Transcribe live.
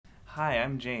Hi,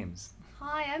 I'm James,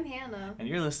 Hi, I'm Hannah. and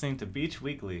you're listening to Beach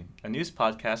Weekly, a news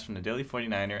podcast from the Daily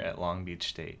 49er at Long Beach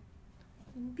State.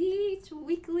 Beach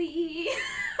Weekly.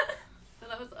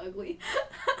 That was ugly.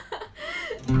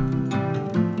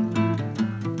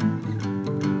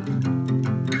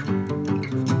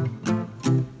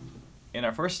 In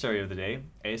our first story of the day,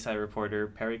 ASI reporter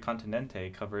Perry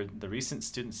Continente covered the recent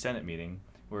Student Senate meeting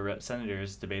where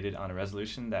senators debated on a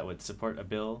resolution that would support a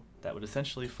bill that would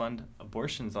essentially fund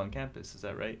abortions on campus. Is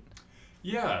that right?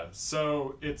 Yeah,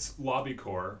 so it's Lobby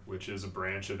Corps, which is a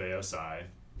branch of ASI,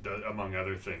 among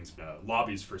other things,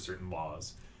 lobbies for certain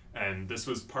laws. And this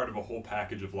was part of a whole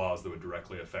package of laws that would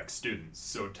directly affect students.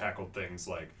 So it tackled things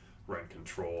like rent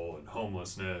control and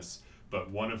homelessness. But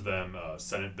one of them,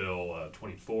 Senate Bill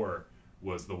 24,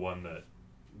 was the one that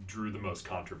drew the most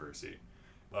controversy.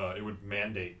 It would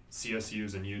mandate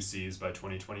CSUs and UCs by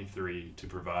 2023 to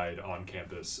provide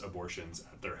on-campus abortions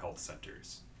at their health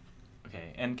centers.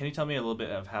 Okay, and can you tell me a little bit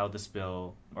of how this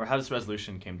bill, or how this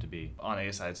resolution came to be on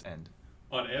ASI's end?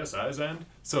 On ASI's end,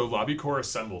 so Lobby Corps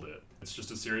assembled it. It's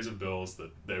just a series of bills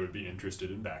that they would be interested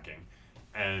in backing.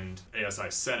 And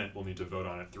ASI Senate will need to vote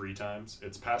on it 3 times.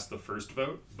 It's passed the first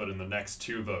vote, but in the next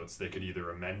 2 votes, they could either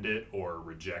amend it or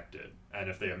reject it. And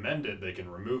if they amend it, they can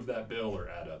remove that bill or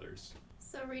add others.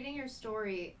 So, reading your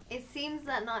story, it seems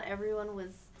that not everyone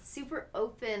was super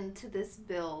open to this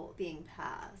bill being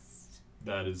passed.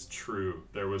 That is true.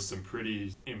 There was some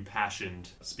pretty impassioned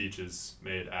speeches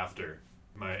made after.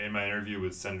 In my interview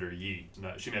with Senator Yee,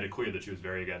 she made it clear that she was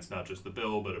very against not just the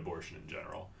bill, but abortion in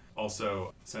general.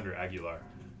 Also, Senator Aguilar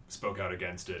spoke out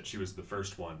against it. She was the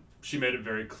first one. She made it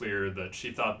very clear that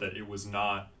she thought that it was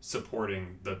not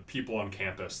supporting the people on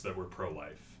campus that were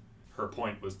pro-life. Her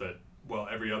point was that, well,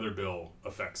 every other bill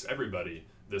affects everybody.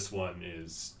 This one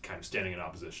is kind of standing in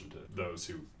opposition to those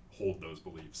who hold those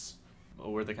beliefs.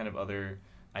 Were there kind of other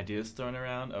ideas thrown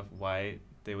around of why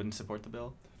they wouldn't support the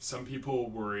bill? Some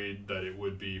people worried that it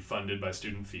would be funded by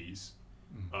student fees,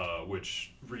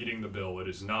 which, reading the bill, it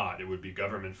is not. It would be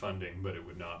government funding, but it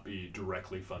would not be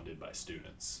directly funded by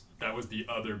students. That was the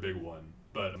other big one,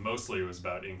 but mostly it was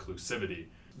about inclusivity.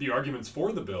 The arguments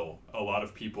for the bill, a lot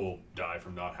of people die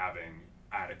from not having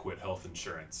adequate health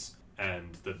insurance,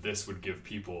 and that this would give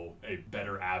people a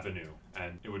better avenue,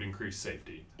 and it would increase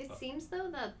safety. It seems, though,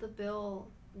 that the bill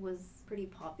was pretty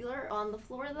popular on the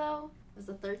floor, though. It was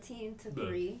a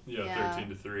 13-3. Yeah,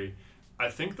 13-3. I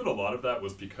think that a lot of that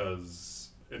was because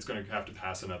it's going to have to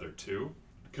pass another 2,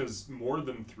 because more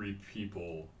than 3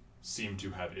 people seem to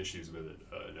have issues with it.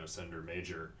 I know Senator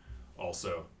Major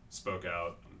also spoke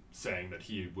out saying that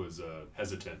he was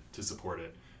hesitant to support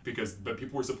it, but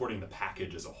people were supporting the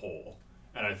package as a whole.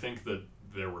 And I think that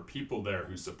there were people there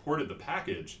who supported the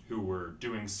package who were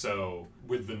doing so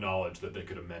with the knowledge that they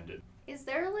could amend it. Is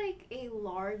there like a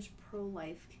large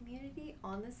pro-life community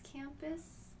on this campus?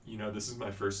 You know, this is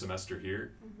my first semester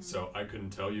here, so I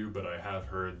couldn't tell you, but I have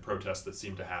heard protests that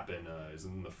seem to happen is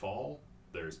in the fall.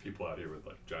 There's people out here with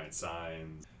like giant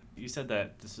signs. You said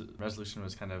that this resolution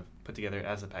was kind of put together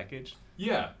as a package?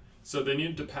 Yeah, so they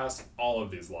needed to pass all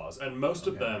of these laws, and most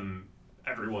of them,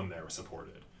 everyone there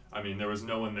supported. I mean, there was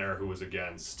no one there who was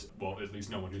against, well, at least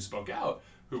no one who spoke out,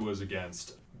 who was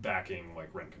against backing like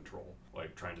rent control,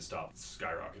 like trying to stop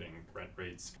skyrocketing rent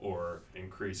rates or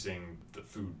increasing the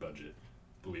food budget.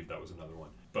 I believe that was another one.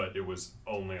 But it was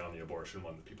only on the abortion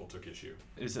one that people took issue.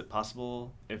 Is it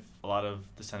possible, if a lot of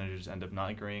the senators end up not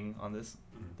agreeing on this,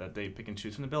 that they pick and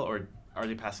choose from the bill, or are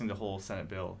they passing the whole Senate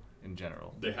bill in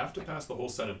general? They have to pass the whole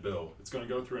Senate bill. It's going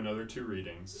to go through another 2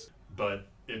 readings, but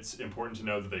it's important to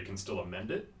know that they can still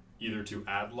amend it, either to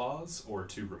add laws or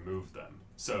to remove them.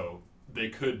 So they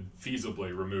could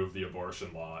feasibly remove the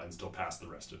abortion law and still pass the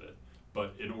rest of it.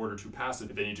 But in order to pass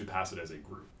it, they need to pass it as a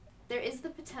group. There is the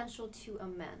potential to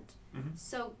amend.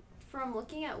 So from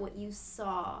looking at what you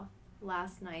saw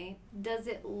last night, does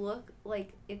it look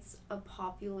like it's a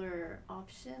popular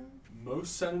option?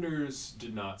 Most senators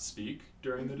did not speak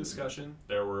during the discussion.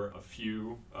 There were a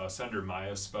few. Senator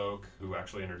Maya spoke, who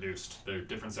actually introduced, the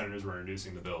different senators were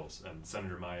introducing the bills, and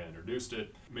Senator Maya introduced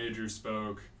it. Major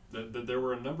spoke. There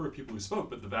were a number of people who spoke,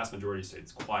 but the vast majority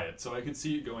stayed quiet, so I could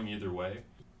see it going either way.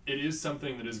 It is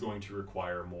something that is going to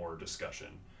require more discussion.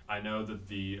 I know that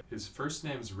his first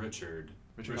name's Richard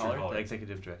Holler, the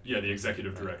executive director. Yeah, the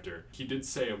executive director. He did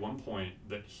say at one point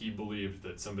that he believed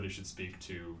that somebody should speak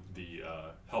to the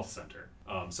health center.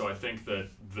 So I think that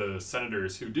the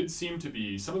senators who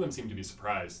some of them seemed to be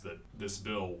surprised that this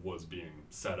bill was being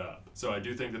set up. So I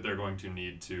do think that they're going to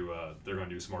need to, they're going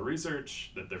to do some more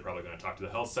research, that they're probably going to talk to the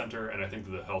health center, and I think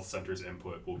that the health center's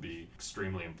input will be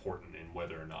extremely important in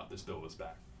whether or not this bill is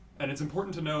back. And it's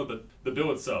important to know that the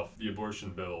bill itself, the abortion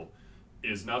bill,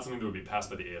 is not something that would be passed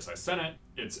by the ASI Senate.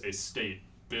 It's a state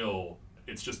bill.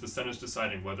 It's just the Senate's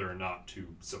deciding whether or not to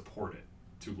support it,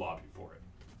 to lobby for it.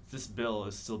 This bill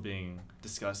is still being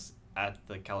discussed at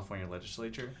the California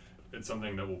legislature. It's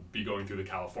something that will be going through the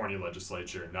California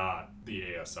legislature, not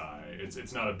the ASI.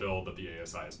 It's not a bill that the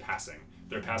ASI is passing.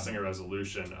 They're passing a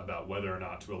resolution about whether or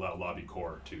not to allow Lobby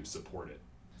Corps to support it.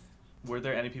 Were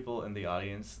there any people in the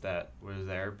audience that were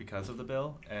there because of the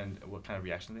bill, and what kind of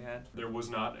reaction they had? There was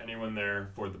not anyone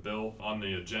there for the bill. On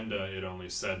the agenda, it only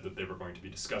said that they were going to be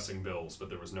discussing bills, but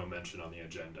there was no mention on the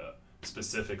agenda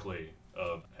specifically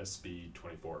of SB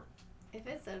 24. If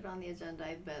it said it on the agenda,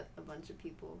 I bet a bunch of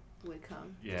people would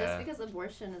come. Yeah. Just because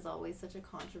abortion is always such a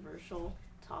controversial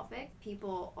topic,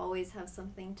 people always have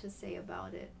something to say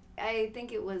about it. I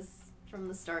think it was from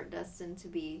the start destined to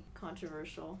be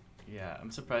controversial. Yeah,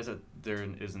 I'm surprised that there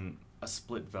isn't a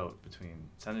split vote between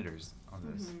senators on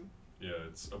this. Mm-hmm.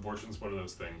 Yeah, abortion's one of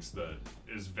those things that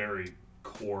is very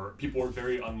core. People are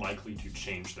very unlikely to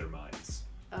change their minds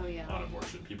Oh, yeah. on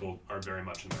abortion. People are very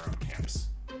much in their own camps.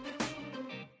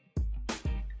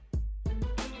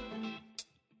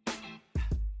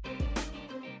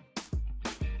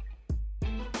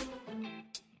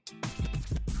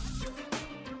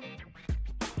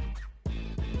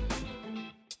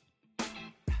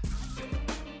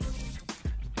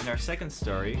 In our second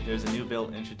story, there's a new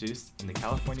bill introduced in the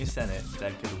California Senate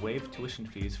that could waive tuition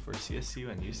fees for CSU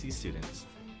and UC students.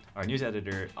 Our news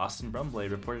editor, Austin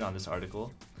Brumblade, reported on this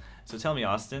article. So tell me,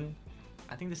 Austin,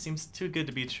 I think this seems too good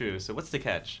to be true, so what's the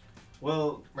catch?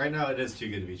 Well, right now it is too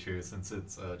good to be true since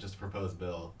it's just a proposed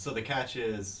bill. So the catch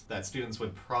is that students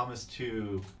would promise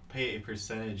to pay a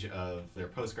percentage of their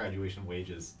post-graduation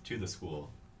wages to the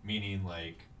school, meaning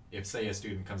like if, say, a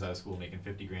student comes out of school making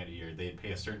 $50,000 a year, they'd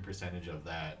pay a certain percentage of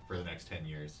that for the next 10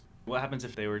 years. What happens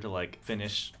if they were to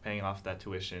finish paying off that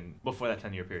tuition before that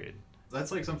 10-year period? That's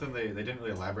something they didn't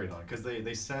really elaborate on because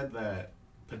they said that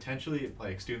potentially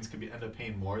students could end up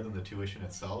paying more than the tuition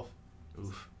itself.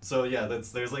 Oof. So yeah,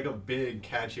 there's a big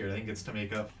catch here. I think it's to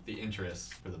make up the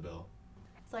interest for the bill.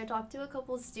 So I talked to a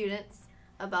couple of students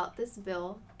about this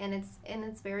bill, and it's in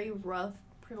its very rough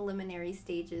preliminary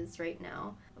stages right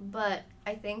now. But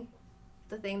I think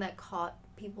the thing that caught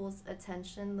people's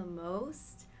attention the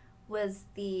most was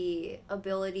the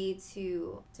ability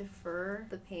to defer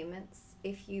the payments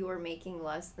if you are making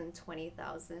less than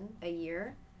 $20,000 a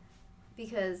year,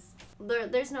 because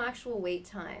there's no actual wait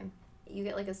time. You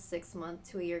get a 6-month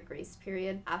to a year grace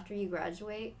period after you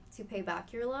graduate to pay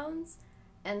back your loans.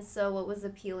 And so what was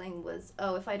appealing was,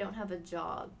 if I don't have a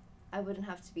job, I wouldn't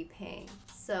have to be paying.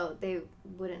 So they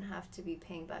wouldn't have to be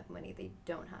paying back money they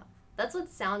don't have. That's what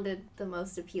sounded the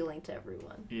most appealing to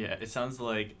everyone. Yeah, it sounds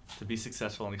like to be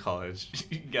successful in college,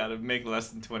 you gotta make less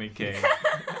than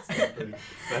 $20,000.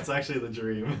 That's actually the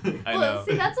dream. I know.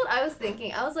 See, that's what I was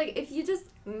thinking. I was like, if you just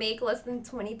make less than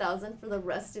 $20,000 for the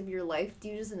rest of your life, do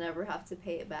you just never have to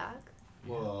pay it back?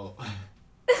 Well,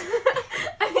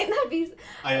 I mean, that'd be...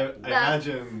 I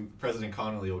imagine President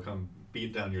Connolly will come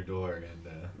beat down your door and...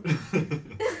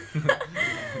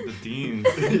 The deans.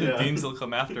 Yeah. The deans will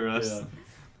come after us. Yeah.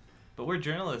 But we're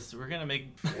journalists. We're gonna make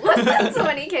less than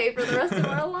 $20,000 for the rest of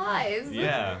our lives.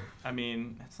 Yeah, I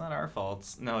mean, it's not our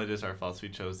fault. No, it is our fault. We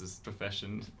chose this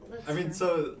profession. That's I mean, true.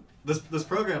 so this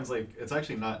program's it's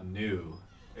actually not new.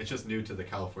 It's just new to the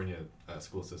California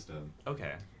school system.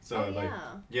 Okay. So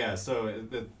yeah. So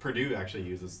Purdue actually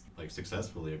uses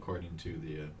successfully, according to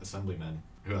the assemblyman,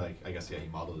 who I guess he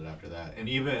modeled it after that. And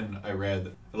even I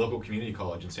read a local community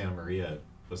college in Santa Maria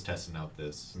was testing out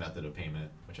this method of payment,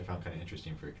 which I found kind of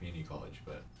interesting for a community college.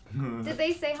 But Did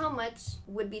they say how much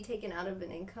would be taken out of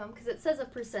an income? Because it says a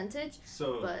percentage.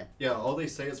 so But- yeah, all they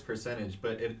say is percentage,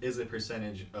 but it is a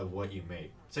percentage of what you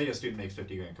make. Say a student makes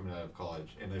 $50,000 coming out of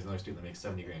college, and there's another student that makes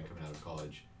 $70,000 coming out of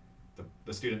college.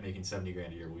 The student making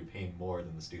 $70,000 a year will be paying more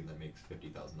than the student that makes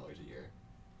 $50,000 a year.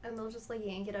 And they'll just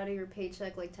yank it out of your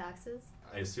paycheck like taxes?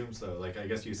 I assume so. I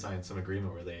guess you sign some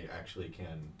agreement where they actually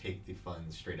can take the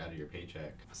funds straight out of your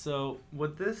paycheck. So,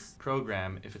 would this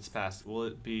program, if it's passed, will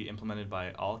it be implemented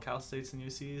by all Cal States and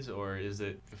UCs, or is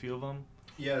it a few of them?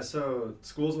 Yeah, so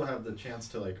schools will have the chance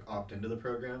to opt into the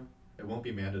program. It won't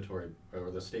be mandatory, or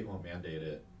the state won't mandate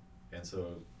it. And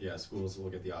so, yeah, schools will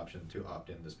get the option to opt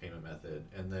in this payment method,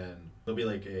 and then there'll be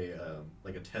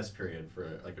a test period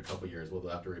for a couple years where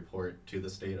they'll have to report to the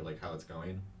state of how it's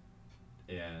going.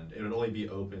 And it would only be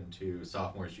open to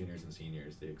sophomores, juniors, and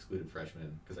seniors. They excluded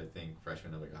freshmen because I think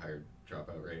freshmen have a higher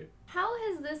dropout rate. How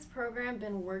has this program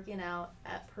been working out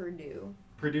at Purdue?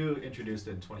 Purdue introduced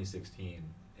it in 2016,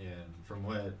 and from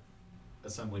what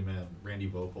Assemblyman Randy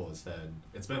Vopel has said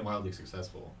it's been wildly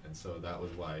successful, and so that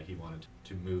was why he wanted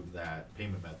to move that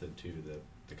payment method to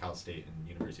the Cal State and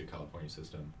University of California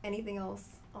system. Anything else,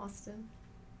 Austin?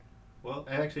 Well,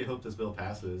 I actually hope this bill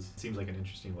passes. It seems like an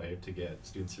interesting way to get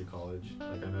students through college.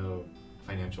 Like, I know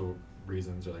financial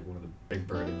reasons are like one of the big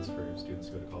burdens for students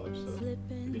to go to college, so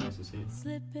it'd be nice to see.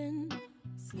 Slipping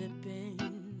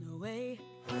away.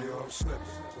 Yo, I'm slipping,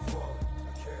 I'm falling,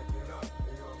 I can't get up.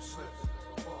 Yo, I'm slipping,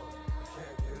 I'm falling, I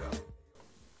can't get up.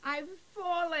 I've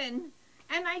fallen,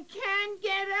 and I can't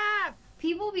get up.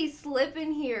 People be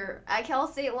slipping here at Cal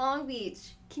State Long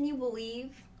Beach. Can you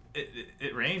believe?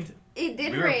 It rained. It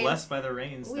did We rain. were blessed by the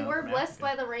rains. We down were from blessed Africa.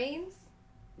 by the rains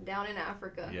down in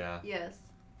Africa. Yeah. Yes.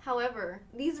 However,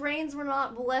 these rains were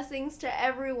not blessings to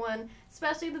everyone,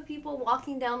 especially the people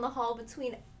walking down the hall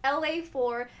between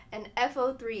LA4 and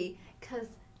FO3, because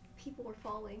people were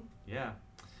falling. Yeah.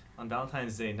 On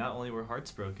Valentine's Day, not only were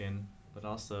hearts broken, but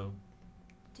also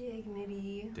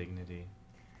Dignity. dignity.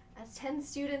 As 10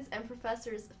 students and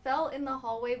professors fell in the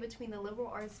hallway between the Liberal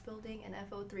Arts Building and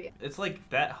FO3. It's like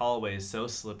that hallway is so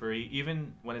slippery,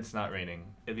 even when it's not raining.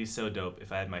 It'd be so dope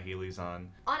if I had my Heelys on.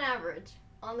 On average,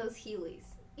 on those Heelys,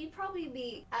 you'd probably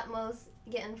be at most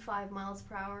getting 5 miles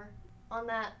per hour. On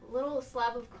that little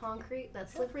slab of concrete, that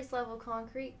slippery slab of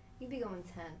concrete, you'd be going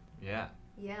 10. Yeah.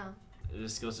 Yeah. It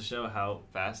just goes to show how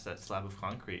fast that slab of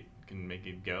concrete can make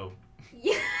it go.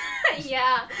 Yeah.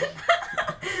 Yeah.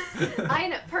 I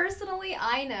know. Personally,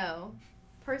 I know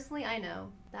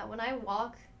that when I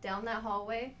walk down that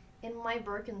hallway in my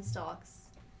Birkenstocks,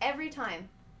 every time,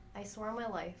 I swear on my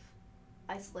life,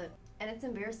 I slip. And it's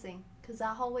embarrassing because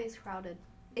that hallway is crowded.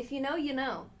 If you know, you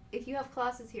know. If you have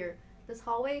classes here, this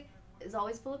hallway is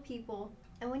always full of people.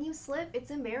 And when you slip,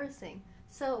 it's embarrassing.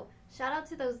 So shout out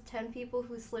to those 10 people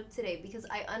who slipped today because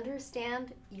I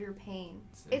understand your pain.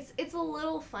 It's a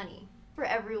little funny for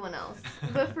everyone else,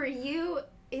 but for you,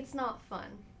 it's not fun.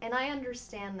 And I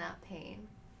understand that pain.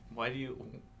 Why do you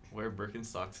wear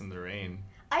Birkenstocks in the rain?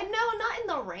 I know, not in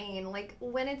the rain. Like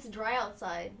when it's dry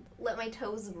outside, let my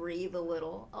toes breathe a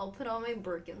little. I'll put on my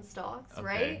Birkenstocks, Okay,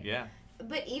 right? yeah.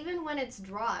 But even when it's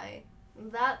dry,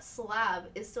 that slab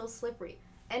is still slippery.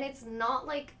 And it's not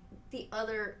like the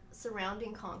other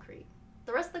surrounding concrete.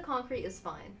 The rest of the concrete is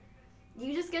fine.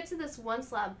 You just get to this one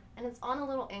slab and it's on a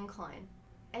little incline.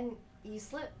 And you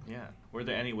slip. Yeah. Were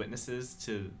there any witnesses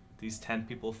to these 10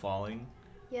 people falling?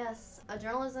 Yes, a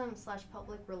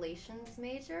journalism/public relations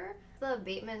major. The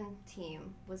Bateman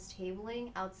team was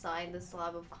tabling outside the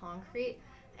slab of concrete,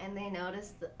 and they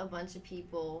noticed a bunch of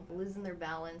people losing their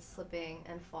balance, slipping,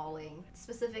 and falling,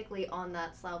 specifically on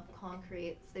that slab of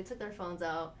concrete. So they took their phones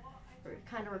out, were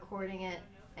kind of recording it,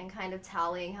 and kind of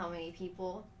tallying how many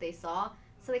people they saw.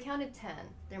 So they counted 10.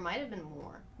 There might have been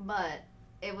more, but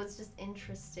it was just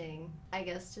interesting, I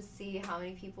guess, to see how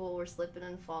many people were slipping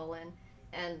and falling,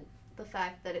 and the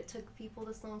fact that it took people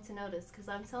this long to notice. Because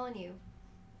I'm telling you,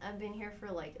 I've been here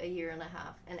for like a year and a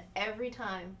half, and every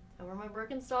time I wear my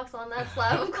Birkenstocks on that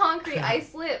slab of concrete, I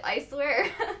slip, I swear.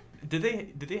 Did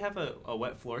they have a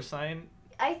wet floor sign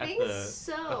I at think in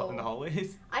so. the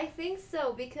hallways? I think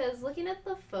so, because looking at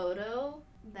the photo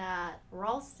that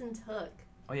Ralston took,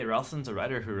 Oh yeah, Ralston's a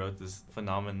writer who wrote this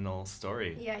phenomenal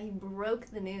story. yeah, he broke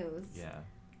the news. Yeah.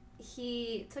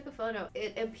 He took a photo.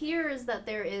 It appears that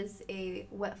there is a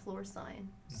wet floor sign.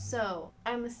 So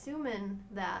I'm assuming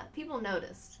that people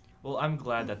noticed. Well, I'm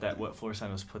glad that wet floor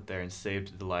sign was put there and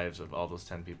saved the lives of all those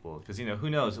 10 people. Because, you know, who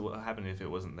knows what happened if it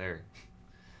wasn't there.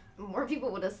 More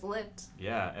people would have slipped.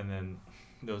 Yeah, and then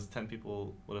those 10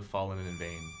 people would have fallen in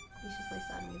vain. We should play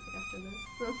sad music Yeah. after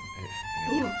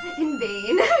this. In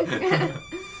vain.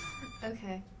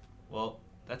 Okay. Well,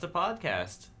 that's a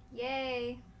podcast.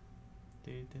 Yay.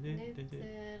 Do, do, do, do, do.